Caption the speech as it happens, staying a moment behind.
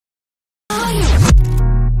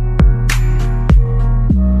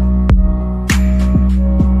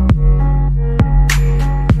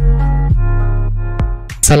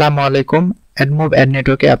আসসালামু আলাইকুম admob ad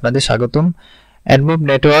নেটওয়ার্কে আপনাদের স্বাগতম। admob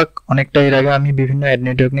নেটওয়ার্ক অনেকটা এর আগে আমি বিভিন্ন ad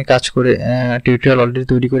নেটওয়ার্ক নিয়ে কাজ করে টিউটোরিয়াল অলরেডি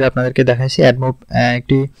তৈরি করে আপনাদেরকে দেখাইছি। admob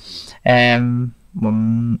একটি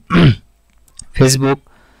ফেসবুক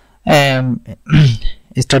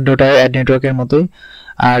স্টার.আই ad নেটওয়ার্কের মতোই।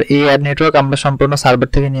 আর এই ad নেটওয়ার্ক আমরা সম্পূর্ণ সার্ভার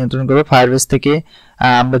থেকে নিয়ন্ত্রণ করব। Firebase থেকে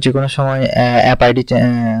আমরা যে কোনো সময় app ID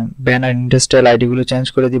banner industrial ID গুলো চেঞ্জ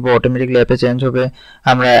করে দিব, অটোমেটিক্যালি অ্যাপে চেঞ্জ হবে।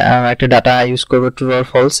 আমরা একটা ডাটা ইউজ করব ট্রু আর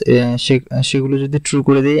ফলস, সেগুলো যদি ট্রু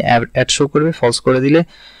করে দিই অ্যাড শো করবে, ফলস করে দিলে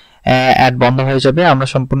অ্যাড বন্ধ হয়ে যাবে। আমরা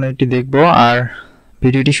সম্পূর্ণ এটি দেখব। আর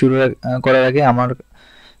ভিডিওটি শুরু করার আগে আমার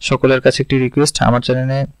সকলের কাছে একটি রিকোয়েস্ট, আমার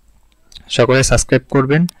চ্যানেলে সকলে সাবস্ক্রাইব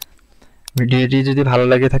করবেন। ভিডিওটি যদি ভালো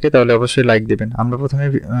লাগে থাকে তাহলে অবশ্যই লাইক দিবেন। আমরা প্রথমে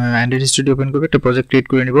অ্যান্ড্রয়েড স্টুডিও ওপেন করব, একটা প্রজেক্ট ক্রিয়েট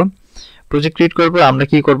করে নিব। প্রজেক্ট ক্রিয়েট করব, আমরা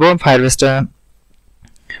কি করব,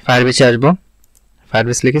 ফায়ারবেসে আসব,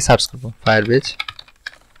 ফায়ারবেস লিখে সার্চ করব, ফায়ারবেস।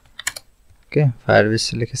 ওকে, ফায়ারবেস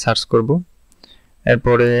লিখে সার্চ করব।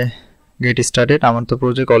 এরপরে গেট স্টার্টেড, আমার তো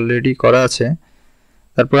প্রজেক্ট অলরেডি করা আছে।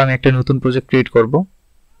 তারপর আমি একটা নতুন প্রজেক্ট ক্রিয়েট করব।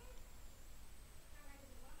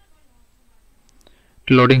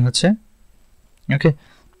 লোডিং হচ্ছে। ওকে,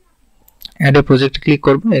 অ্যাড এ প্রজেক্ট ক্লিক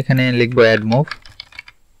করব, এখানে লিখব admob,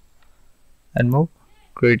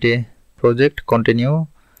 create a project, continue,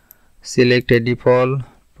 select A default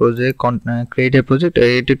project, create a project.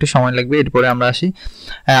 এটা একটু সময় লাগবে। এরপরে আমরা আসি,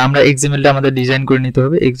 আমরা এক্সএমএলটা আমাদের ডিজাইন করে নিতে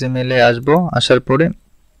হবে। এক্সএমএল এ আসব, আসার পরে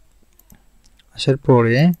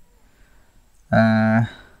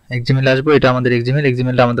এক্সএমএল আসবো, এটা আমাদের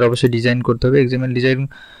এক্সএমএলটা আমাদের অবশ্যই ডিজাইন করতে হবে। এক্সএমএল ডিজাইন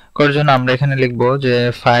করার জন্য আমরা এখানে লিখব যে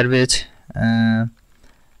ফায়ারবেস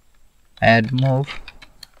admob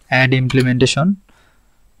add implementation,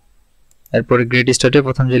 এরপরে গ্রেট স্টার্টে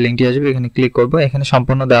প্রথম যে লিংকটি আসবে এখানে ক্লিক করব। এখানে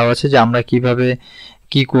সম্পূর্ণ দেওয়া আছে যে আমরা কিভাবে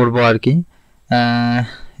কি করব আর কি,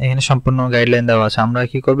 এখানে সম্পূর্ণ গাইডলাইন দেওয়া আছে। আমরা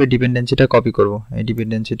কি করব, ডিপেন্ডেন্সিটা কপি করব। এই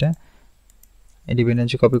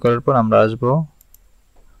ডিপেন্ডেন্সি কপি করার পর আমরা আসব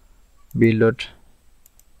বিল্ড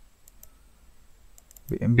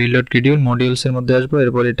শিডিউল মডিউলস এর মধ্যে আসবো।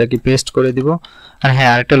 এরপর এটাকে পেস্ট করে দিব। আর হ্যাঁ,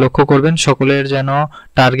 আরেকটা লক্ষ্য করবেন, সকলের যেন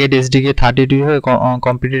টার্গেট এসডিকে 32 হয়,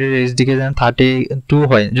 কম্পিটিটর এসডিকে যেন 32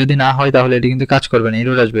 হয়। যদি না হয় তাহলে এটা কিন্তু কাজ করবে না,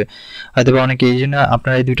 এরর আসবে হয়তো অনেকে। এই জন্য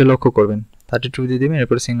আপনারা এই দুইটা লক্ষ্য করবেন। 32 দিয়ে দিবেন,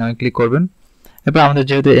 এরপর সিগনালে ক্লিক করবেন। এরপর আমাদের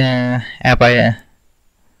যেহেতু অ্যাপ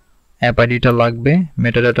আইডিটা লাগবে,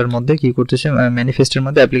 মেটাডাটার মধ্যে কি করতেছে, ম্যানিফেস্টের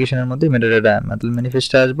মধ্যে, অ্যাপ্লিকেশনের মধ্যে মেটাডাটা, মানে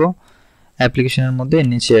ম্যানিফেস্টে আসবো, অ্যাপ্লিকেশনের মধ্যে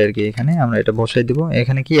নিচে আর কি, এখানে আমরা এটা বসাই দিব।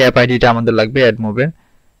 এখানে কি অ্যাপ আইডিটা আমাদের লাগবে admob-এর,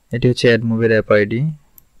 এটি হচ্ছে admob-এর অ্যাপ আইডি।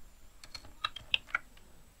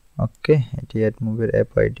 ওকে, এটি admob-এর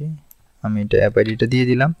অ্যাপ আইডি, আমি এটা অ্যাপ আইডিটা দিয়ে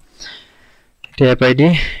দিলাম, এটা অ্যাপ আইডি।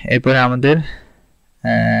 এরপরে আমাদের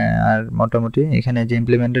আর মোটামুটি এখানে যে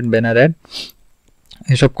ইমপ্লিমেন্টেড ব্যানার অ্যাড,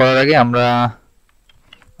 এসব করার আগে আমরা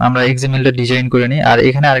এক্সএমএলটা ডিজাইন করে নিই। আর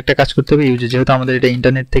এখানে আরেকটা কাজ করতে হবে, ইউজেস, যেহেতু আমাদের এটা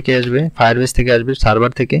ইন্টারনেট থেকে আসবে, ফায়ারবেস থেকে আসবে,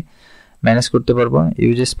 সার্ভার থেকে ম্যানেজ করতে পারবো।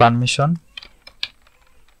 ইউজেস পারমিশন,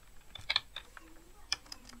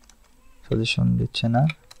 সাজেশন দিচ্ছে না,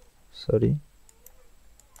 sorry,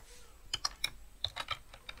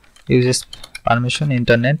 uses permission,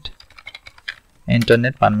 internet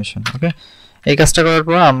permission. ওকে, এই কাজটা করার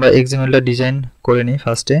পর আমরা এক্সএমএলটা ডিজাইন করে নিই।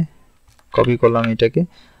 ফার্স্টে কপি করলাম এটাকে,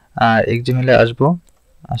 আর এক্সএমএলে আসবো,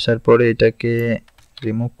 আসার পরে এটাকে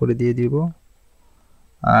রিমুভ করে দিয়ে দিব।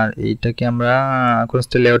 আর এইটাকে আমরা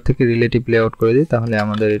কনস্ট্যান্ট লেআউট থেকে রিলেটিভ লেআউট করে দিই, তাহলে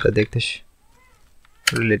আমাদের এটা দেখতে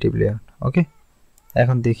রিলেটিভ লেআউট। ওকে,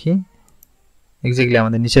 এখন দেখি এক্স্যাক্টলি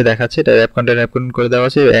আমাদের নিচে দেখাচ্ছে, এটা অ্যাপ কন্টেন্ট করে দেওয়া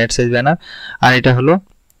আছে, অ্যাড সাইজ ব্যানার। আর এটা হলো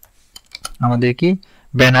আমাদের কি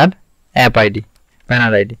banner app ID,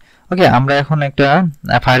 banner ID. ওকে, আমরা এখন একটা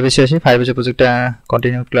ফায়ারবেসে আসি। ফায়ারবেসে প্রজেক্টটা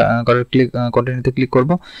কন্টিনিউতে ক্লিক করব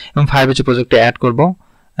এবং ফায়ারবেসে প্রজেক্টে অ্যাড করব।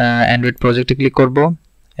 অ্যান্ড্রয়েড প্রজেক্টে ক্লিক করব।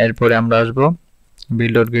 এরপরে আমরা আসবো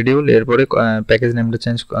build.gradule, এরপরে প্যাকেজ নেমটা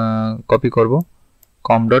চেঞ্জ কপি করব,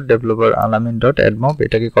 com.developer Al-Amin.admob,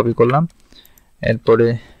 এটাকে কপি করলাম। এরপরে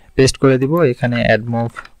পেস্ট করে দিব, এখানে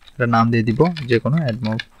admob এর নাম দিয়ে দিব যে কোনো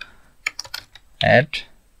admob অ্যাড।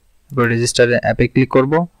 এরপর রেজিস্টার অ্যাপে ক্লিক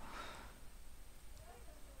করব।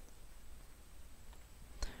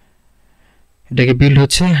 এটাকে বিল্ড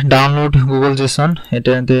হচ্ছে, ডাউনলোড গুগল জেসন,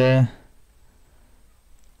 এটাতে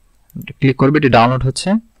ক্লিক করবে, এটি ডাউনলোড হচ্ছে।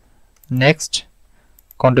 নেক্সট,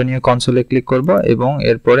 কন্টিনিউ কনসোলে ক্লিক করব এবং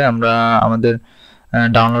এরপরে আমরা আমাদের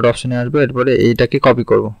ডাউনলোড অপশনে আসবো। এরপরে এইটাকে কপি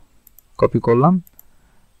করব, কপি করলাম।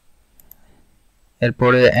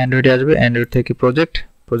 এরপরে অ্যান্ড্রয়েডে আসবে, অ্যান্ড্রয়েড থেকে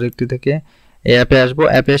প্রজেক্টটি থেকে এই অ্যাপে আসবো,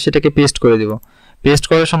 অ্যাপে এসে এটাকে পেস্ট করে দিব। পেস্ট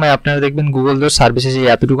করার সময় আপনারা দেখবেন গুগল ডট সার্ভিসেস এই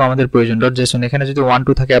এতটুকু আমাদের প্রয়োজন, ডট জেসন, এখানে যদি 1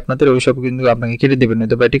 2 থাকে আপনাদের ওইসব কিন্তু আপনাকে কেটে দেবেন,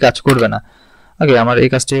 নয়তো এটি কাজ করবে না। ওকে, আমার এই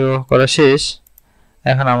কাজটি করা শেষ।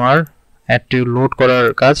 এখন আমার অ্যাডটি লোড করার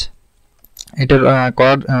কাজ। এটা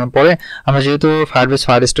করার পরে আমরা যেহেতু Firebase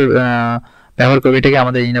ফায়ারস্টোর ব্যবহার করব, এটাকে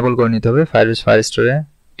আমাদের ইনেবল করে নিতে হবে। Firebase ফায়ারস্টোরে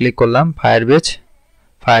ক্লিক করলাম, Firebase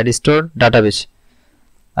ফায়ারস্টোর ডাটাবেস।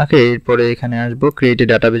 ওকে, এরপরে এখানে আসবো, ক্রিয়েট এ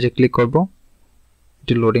ডাটাবেসে ক্লিক করব।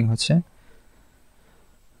 এটি লোডিং হচ্ছে।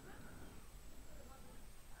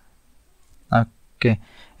 ওকে,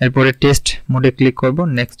 এরপরে টেস্ট মোডে ক্লিক করব,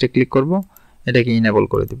 নেক্সটে ক্লিক করব, এটাকে ইনেবল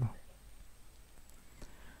করে দেব।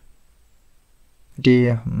 এটি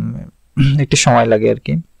একটু সময় লাগে আর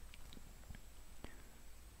কি।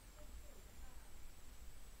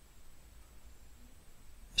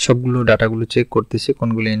 সবগুলো ডাটাগুলো চেক করতেছি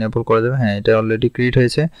কোনগুলো ইনেবল করা যাবে। হ্যাঁ, এটা অলরেডি ক্রিয়েট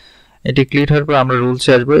হয়েছে। এটি ক্রিয়েট হওয়ার পর আমরা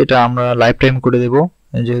রুলসে আসবো। এটা আমরা লাইফ টাইম করে দেব,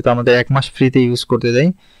 যেহেতু আমাদের 1 মাস ফ্রিতে ইউজ করতে দেয়,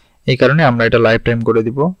 এই কারণে আমরা এটা লাইফ টাইম করে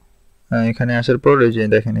দিব। এখানে আসার পর এই যে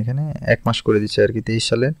দেখেন এখানে 1 মাস করে দিচ্ছে আর কি, 23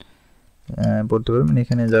 সালের বলতে পারবেন।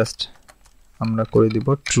 এখানে জাস্ট আমরা করে দিব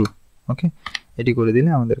ট্রু। ওকে, এটি করে দিলে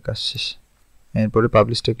আমাদের কাজ শেষ। এরপরে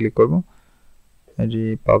পাবলিশটা ক্লিক করব। এটি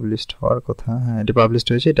পাবলিশড হওয়ার কথা, হ্যাঁ এটি পাবলিশড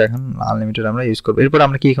হয়েছে। এটা এখন আনলিমিটেড আমরা ইউজ করব। এরপর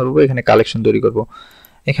আমরা কি করব, এখানে কালেকশন তৈরি করব।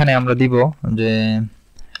 এখানে আমরা দিব যে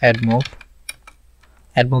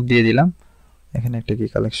admob দিয়ে দিলাম। এখানে একটা কি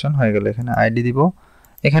কালেকশন হয়ে গেল। এখানে আইডি দিব।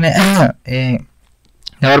 এখানে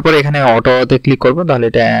দেওয়ার পরে এখানে অটোতে ক্লিক করব, তাহলে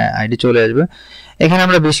এটা আইডি চলে আসবে। এখানে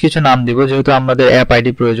আমরা বেশ কিছু নাম দিব, যেহেতু আমাদের অ্যাপ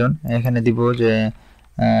আইডি প্রয়োজন। এখানে দিব যে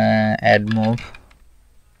admob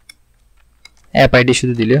অ্যাপ আইডি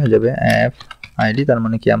শুধু দিলে হয়ে যাবে, অ্যাপ আইডি। তার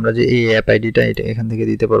মানে কি আমরা যে এই অ্যাপ আইডিটা এটা এখান থেকে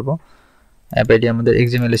দিতে পারবো। অ্যাপ আইডি আমাদের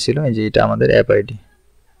এক্সএমএল এ ছিল, এই যে এটা আমাদের অ্যাপ আইডি।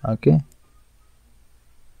 ওকে,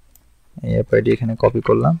 এই অ্যাপ আইডি এখানে কপি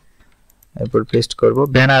করলাম, এরপর পেস্ট করব।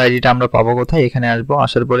 ব্যানার আইডিটা আমরা পাবো কোথায়, এখানে আসবো,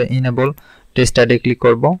 আসার পরে ইনেবল টেস্ট আইডি ক্লিক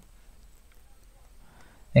করব।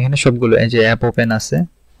 এখানে সবগুলো এই যে অ্যাপ ওপেন আছে,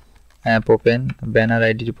 অ্যাপ ওপেন ব্যানার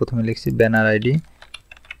আইডি প্রথমে লিখছি, ব্যানার আইডি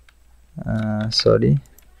সরি,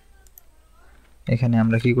 এখানে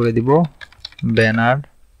আমরা কি করে দিব, ব্যানার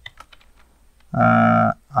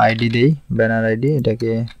আইডি দেই, ব্যানার আইডি,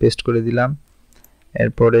 এটাকে পেস্ট করে দিলাম।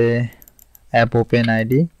 এরপরে অ্যাপ ওপেন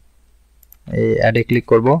আইডি, এই অ্যাডে ক্লিক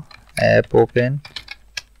করব, অ্যাপ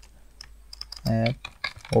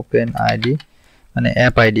ওপেন আইডি মানে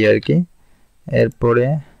অ্যাপ আইডি আর কি। এরপরে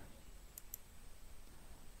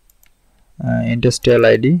ইন্ডাস্ট্রিয়াল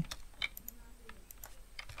আইডি,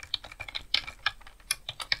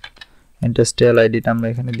 ইন্ডাস্ট্রিয়াল আইডিটা আমরা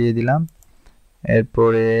এখানে দিয়ে দিলাম।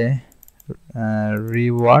 এরপরে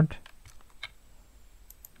রিওয়ার্ড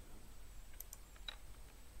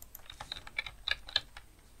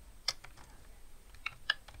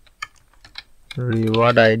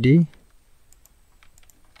আইডি।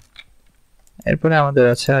 এরপরে আমাদের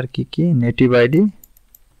আছে আর কি কি, নেটিভ আইডি,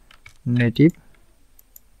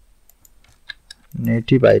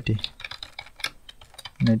 নেটিভ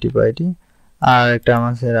আইডি। আর একটা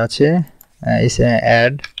আমাদের আছে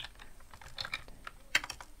অ্যাড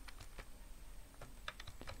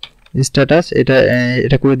স্ট্যাটাস,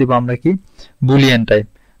 এটা করে দিব আমরা কি, বুলিয়ান টাইপ,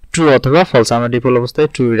 ট্রু অথবা ফলস। আমরা ডিফল্ট অবস্থায়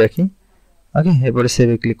ট্রু রাখি। ওকে, এরপরে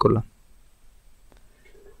সেভে ক্লিক করলাম।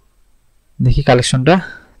 দেখি কালেকশনটা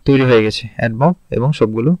তৈরি হয়ে গেছে, admob এবং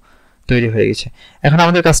সবগুলো তৈরি হয়ে গেছে। এখন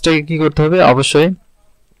আমাদের কাজটাকে কি করতে হবে,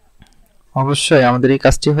 অবশ্যই আমাদের এই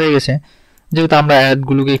কাজটি হয়ে গেছে। যেহেতু আমরা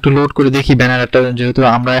অ্যাডগুলোকে একটু লোড করে দেখি, ব্যানারটা যেহেতু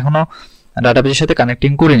আমরা এখনো ডাটাবেসের সাথে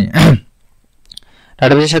কানেক্টিং করিনি।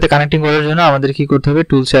 ডাটাবেসের সাথে কানেক্টিং করার জন্য আমাদের কি করতে হবে,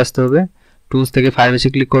 টুলসে আসতে হবে। টুলস থেকে ফায়ারবেসে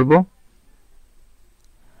ক্লিক করব।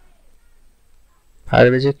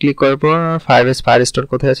 ফায়ারবেসে ক্লিক করার পর ফায়ারবেস ফায়ারস্টোর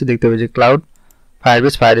কোথায় আছে দেখতে হবে, যে ক্লাউড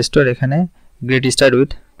ফায়ারবেস ফায়ারস্টোর, এখানে get start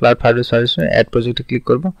with cloud Firebase ফায়ারস্টোর, add প্রজেক্টে ক্লিক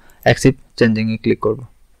করব, অ্যাকসেপ্ট চেঞ্জিং এ ক্লিক করব।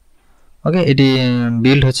 ওকে, এটি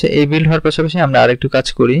বিল্ড হচ্ছে। এই বিল্ড হওয়ার পাশাপাশি আমরা আরেকটু কাজ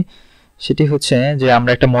করি, সেটি হচ্ছে যে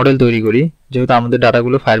আমরা একটা মডেল তৈরি করি। যেহেতু আমাদের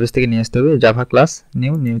ডাটাগুলো ফায়ারবেস থেকে নিয়ে আসতে হবে, জাভা ক্লাস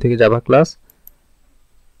নিউ থেকে জাভা ক্লাস,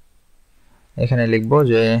 এখানে লিখব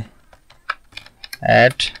যে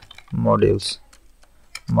অ্যাড মডেল।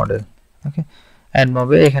 ওকে, admob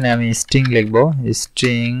এখানে আমি স্ট্রিং লিখব,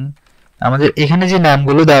 স্ট্রিং আমাদের এখানে যে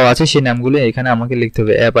নামগুলো দেওয়া আছে সেই নামগুলো এখানে আমাকে লিখতে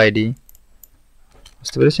হবে, অ্যাপ আইডি,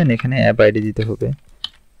 বুঝতে পেরেছেন, এখানে অ্যাপ আইডি দিতে হবে।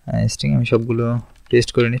 স্ট্রিং আমি সবগুলো পেস্ট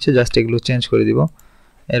করে নিচ্ছি, জাস্ট এগুলো চেঞ্জ করে দিব।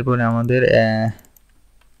 এরপরে আমাদের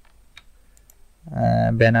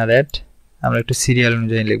ব্যানার অ্যাড, আমরা একটু সিরিয়াল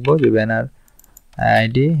অনুযায়ী লিখব, যে ব্যানার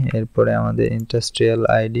আইডি, এরপরে আমাদের ইন্ডাস্ট্রিয়াল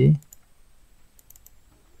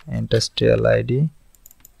আইডি।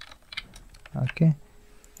 ওকে,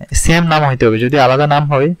 সেম নাম হইতে হবে, যদি আলাদা নাম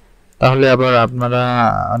হয় তাহলে আবার আপনারা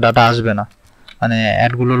ডাটা আসবে না, মানে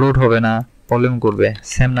অ্যাডগুলো লোড হবে না, প্রবলেম করবে।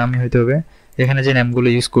 সেম নামই হইতে হবে। এখানে যে নামগুলো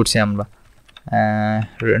ইউজ করছি আমরা,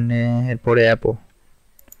 এরপরে অ্যাপো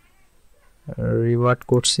রিওয়ার্ড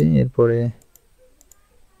করছি, এরপরে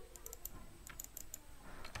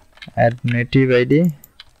অ্যাড নেটিভ আইডি।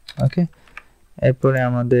 ওকে, এরপরে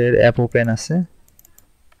আমাদের অ্যাপ ওপেন আছে,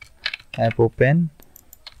 অ্যাপ ওপেন।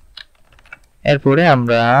 এরপরে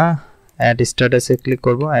আমরা অ্যাড স্ট্যাটাসে ক্লিক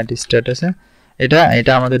করব। অ্যাড স্ট্যাটাসে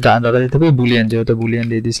এটা আমাদের ডাটা দিতে হবে বুলিয়ান, যেহেতু বুলিয়ান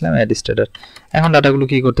দিয়ে দিয়েছিলাম অ্যাড স্ট্যাটাস। এখন ডাটাগুলো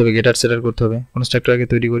কি করতে হবে, গেটার সেটার করতে হবে। কনস্ট্রাক্টর আগে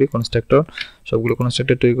তৈরি করি, কনস্ট্রাক্টর সবগুলো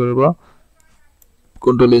কনস্ট্রাক্টর তৈরি করব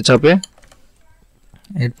কন্ট্রোল এ চাপে।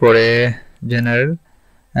 এরপরে জেনারেল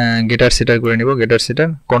গেটার সেটার করে নিব, গেটার সেটার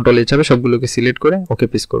কন্ট্রোল এ চাপে সবগুলোকে সিলেক্ট করে ওকে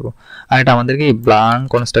পিস করব। আর এটা আমাদেরকে ব্লাঙ্ক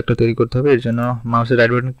কনস্ট্রাক্টর তৈরি করতে হবে। এর জন্য মাউসের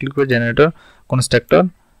রাইট বাটন ক্লিক করে generator constructor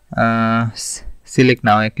select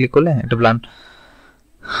now click করলে একটা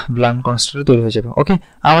ব্লাঙ্ক কনস্ট্রাক্টর তৈরি হয়ে যাবে। ওকে,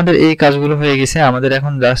 আমাদের এই কাজগুলো হয়ে গেছে। আমাদের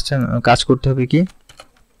এখন জাস্ট কাজ করতে হবে কি,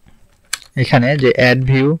 এখানে যে অ্যাড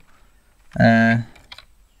ভিউ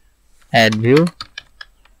অ্যাড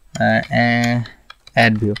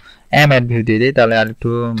ভিউ দিয়ে দিই, তাহলে আর একটু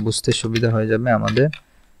বুঝতে সুবিধা হয়ে যাবে আমাদের।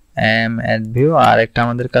 Add view. আর একটা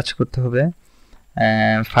আমাদের কাজ করতে হবে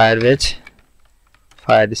ফায়ারবেজ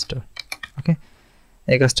ফায়ার স্টোর। ওকে,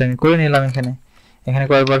 এই কাজটা আমি করে নিলাম। এখানে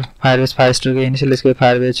কয়েকবার ফায়ারবেজ ফায়ার স্টোরকে ইনিশিয়ালাইজ করে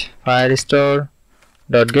Firebase fire store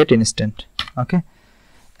dot gate instant. ওকে,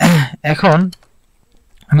 এখন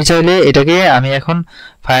আমি চাইলে এটাকে আমি এখন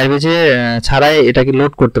ফায়ারবেজে ছাড়াই এটাকে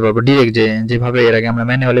লোড করতে পারবো ডিরেক্ট, যেভাবে এর আগে আমরা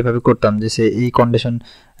ম্যানুয়ালি ভাবে করতাম, যে এই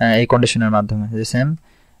কন্ডিশনের মাধ্যমে যে সেম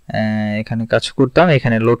এখানে কাজ করতাম,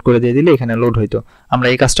 এখানে লোড করে দিয়ে দিলে এখানে লোড হইতো। আমরা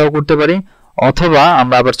এই কাজটাও করতে পারি, অথবা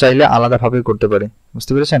আমরা আবার চাইলে আলাদাভাবে করতে পারি।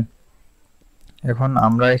 বুঝতে পেরেছেন? এখন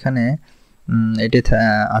আমরা এখানে এটা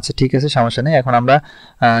আচ্ছা ঠিক আছে, সমস্যা নেই। এখন আমরা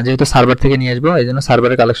যেহেতু সার্ভার থেকে নিয়ে আসবো, এই জন্য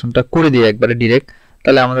সার্ভারের কালেকশনটা করে দিই একবারে ডিরেক্ট।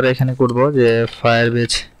 তাহলে আমরা এখানে করব যে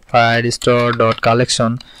Firebase fire store dot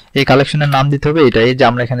collection, এই কালেকশনের নাম দিতে হবে এটা। এই যে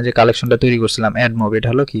আমরা এখানে যে কালেকশনটা তৈরি করছিলাম admob, এটা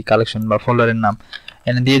হলো কি কালেকশন বা ফোল্ডারের নাম।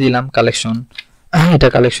 এখানে দিয়ে দিলাম কালেকশন, এটা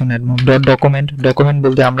collection admob dot document. Document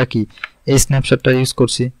বলতে আমরা কি এই স্ন্যাপশটটা ইউজ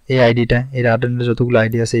করছি, এই আইডিটা, এর আড্রেসে যতগুলো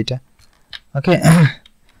আইডি আছে এইটা। ওকে,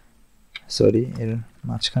 সরি এর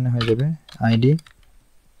মাঝখানে হয়ে যাবে আইডি।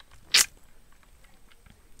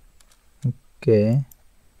 ওকে,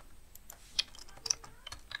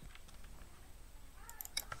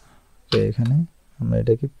 এখানে আমরা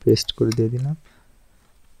এটাকে পেস্ট করে দিয়ে দিলাম।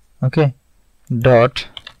 ওকে, dot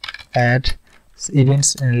add events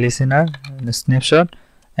listener snapshot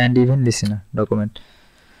and event listener document.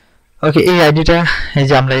 ওকে, এই আইডিটা, এই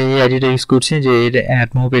যে আমরা এই আইডিটা ইউজ করছি, যে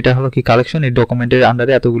admob এটা হলো কি কালেকশন, এই ডকুমেন্টের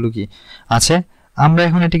আন্ডারে এতগুলো কি আছে। আমরা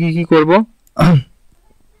এখন এটাকে কি করব,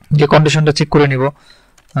 যে কন্ডিশনটা চেক করে নিব।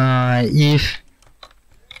 If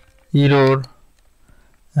error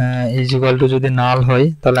is equal to যদি নাল হয়,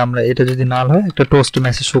 তাহলে আমরা এটা যদি নাল হয় একটা টোস্ট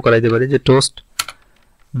মেসেজ শো করাইতে পারি, যে টোস্ট।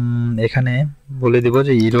 এখানে বলে দিব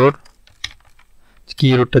যে এরর, কি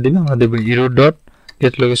এররটা দিবে, আমরা দেব error dot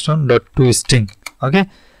gate location dot two string. ওকে,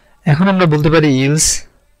 এখন আমরা বলতে পারি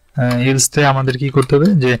ইলসতে আমাদের কি করতে হবে,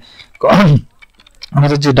 যে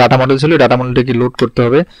আমাদের যে ডাটা মডেল ছিল ডাটা মডেলটাকে লোড করতে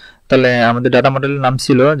হবে। তাহলে আমাদের ডাটা মডেলের নাম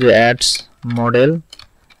ছিল যে অ্যাডস মডেল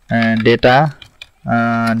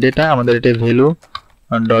ডেটা আমাদের এটা value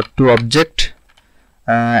dot two object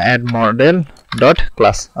add model dot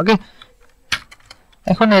class. ওকে,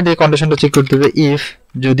 এখন এই কন্ডিশনটা চেক করতে হবে, ইফ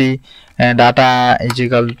যদি ডাটা ইজ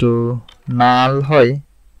ইকুয়াল টু নাল হয়,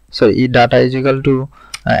 sorry data is equal to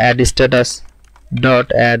add status dot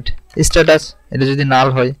add status, এটা যদি নাল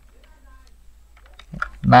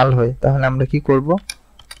হয় তাহলে আমরা কি করব,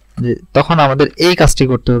 যে তখন আমাদের এই কাজটি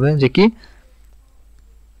করতে হবে, যে কি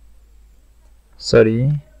সরি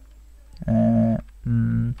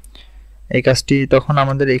এই কাজটি তখন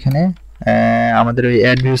আমাদের এখানে আমাদের ওই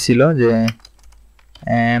অ্যাড ভিউ ছিল, যে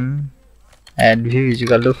add view is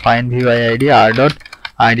equal to find view id r dot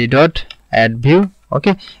id dot add view.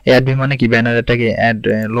 Okay, add view মানে কি ব্যানারটাকে অ্যাড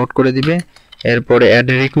লোড করে দিবে। এরপরে add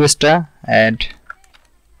রিকোয়েস্টটা add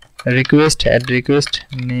request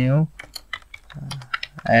new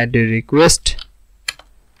add request.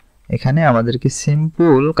 এখানে আমাদেরকে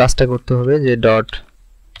সিম্পল কাজটা করতে হবে, যে dot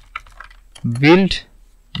build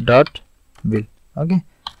dot build. Okay,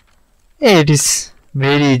 it is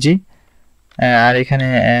very easy. আর এখানে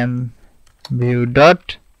view dot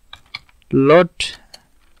load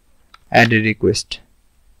add request.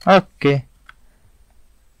 ওকে,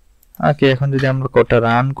 এখন যদি আমরা কোডটা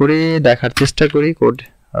রান করি, দেখার চেষ্টা করি, কোড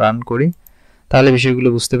রান করি, তাহলে বিষয়গুলো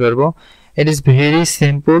বুঝতে পারবো। It is very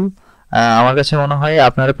simple. আমার কাছে মনে হয়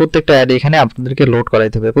আপনারা প্রত্যেকটা অ্যাড এখানে আপনাদেরকে লোড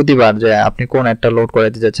করাইতে হবে প্রতিবার, যে আপনি কোন অ্যাডটা লোড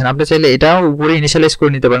করাইতে যাচ্ছেন। আপনি চাইলে এটাও উপরে ইনিশিয়ালাইজ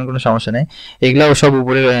করে নিতে পারেন, কোনো সমস্যা নেই। এগুলাও সব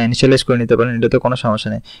উপরে ইনিশিয়ালাইজ করে নিতে পারেন, এটাতে কোনো সমস্যা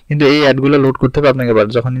নেই। কিন্তু এই অ্যাডগুলো লোড করতে হবে আপনাকে,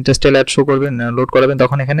 যখন ইন্টারেস্টেল অ্যাড শো করবেন, লোড করাবেন,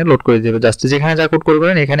 তখন এখানে লোড করে দেবে। জাস্ট যেখানে যা কোড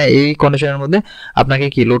করবেন এখানে এই কন্ডিশনের মধ্যে আপনাকে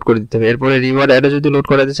কি লোড করে দিতে হবে। এরপরে রিওয়ার্ড অ্যাডে যদি লোড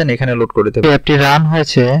করাতে চান এখানে লোড করে দিতে হবে। অ্যাপটি রান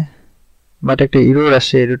হয়েছে, বাট একটা এরর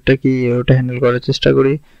আসে। এররটা কি, এররটা হ্যান্ডেল করার চেষ্টা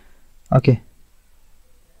করি। ওকে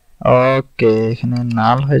ওকে, এখানে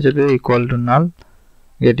নাল হয়ে যাবে, equal to null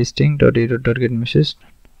gate string dot error dot gate message.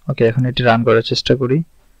 ওকে, এখন এটি রান করার চেষ্টা করি।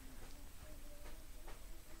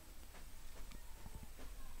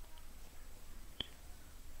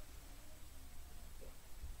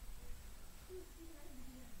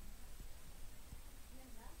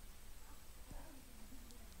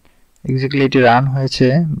 এক্স্যাক্টলি এটি রান হয়েছে,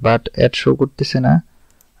 বাট অ্যাড শো করতেছে না।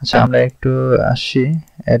 আচ্ছা, আমরা একটু আসি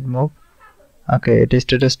admob। ওকে, এটা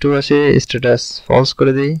স্ট্যাটাস 2 আছে, স্ট্যাটাস ফলস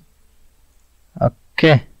করে দিই।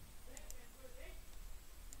 ওকে,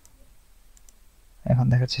 এখন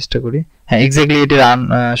দেখার চেষ্টা করি। হ্যাঁ, এক্স্যাক্টলি এটি রান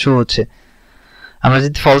শো হচ্ছে। আমরা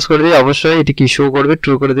যদি ফলস করে দিই অবশ্যই এটি কি শো করবে,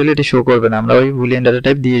 ট্রু করে দিলে এটি শো করবে না। আমরা ওই বুলিয়ান ডাটা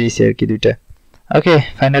টাইপ দিয়ে দিয়েছি আর কি দুইটা। ওকে,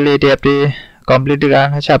 ফাইনালি এটি আপনি কমপ্লিটলি রান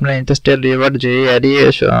হয়েছে। আপনার ইন্টারেস্টেড রিওয়ার্ড যে অ্যাডই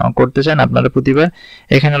করতে চান আপনারা প্রতিবার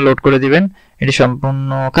এখানে লোড করে দিবেন, এটি সম্পূর্ণ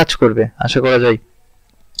কাজ করবে আশা করা যায়।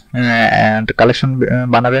 কালেকশন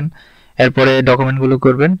বানাবেন, এরপরে ডকুমেন্টগুলো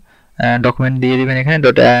করবেন, ডকুমেন্ট দিয়ে দিবেন এখানে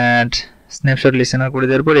ডট অ্যাড স্ন্যাপশট লিসেনার করে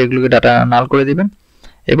দেওয়ার পর এগুলোকে ডাটা নাল করে দিবেন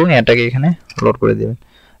এবং এটাকে এখানে লোড করে দিবেন।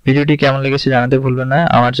 ভিডিওটি কেমন লেগেছে জানাতে ভুলবেন না।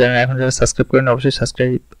 আমার চ্যানেল এখন যারা সাবস্ক্রাইব করেন অবশ্যই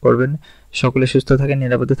সাবস্ক্রাইব করবেন। সকলে সুস্থ থাকেন,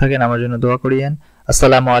 নিরাপদে থাকেন, আমার জন্য দোয়া করিয়েন।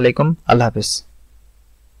 আসসালামু আলাইকুম, আল্লাহ হাফেজ।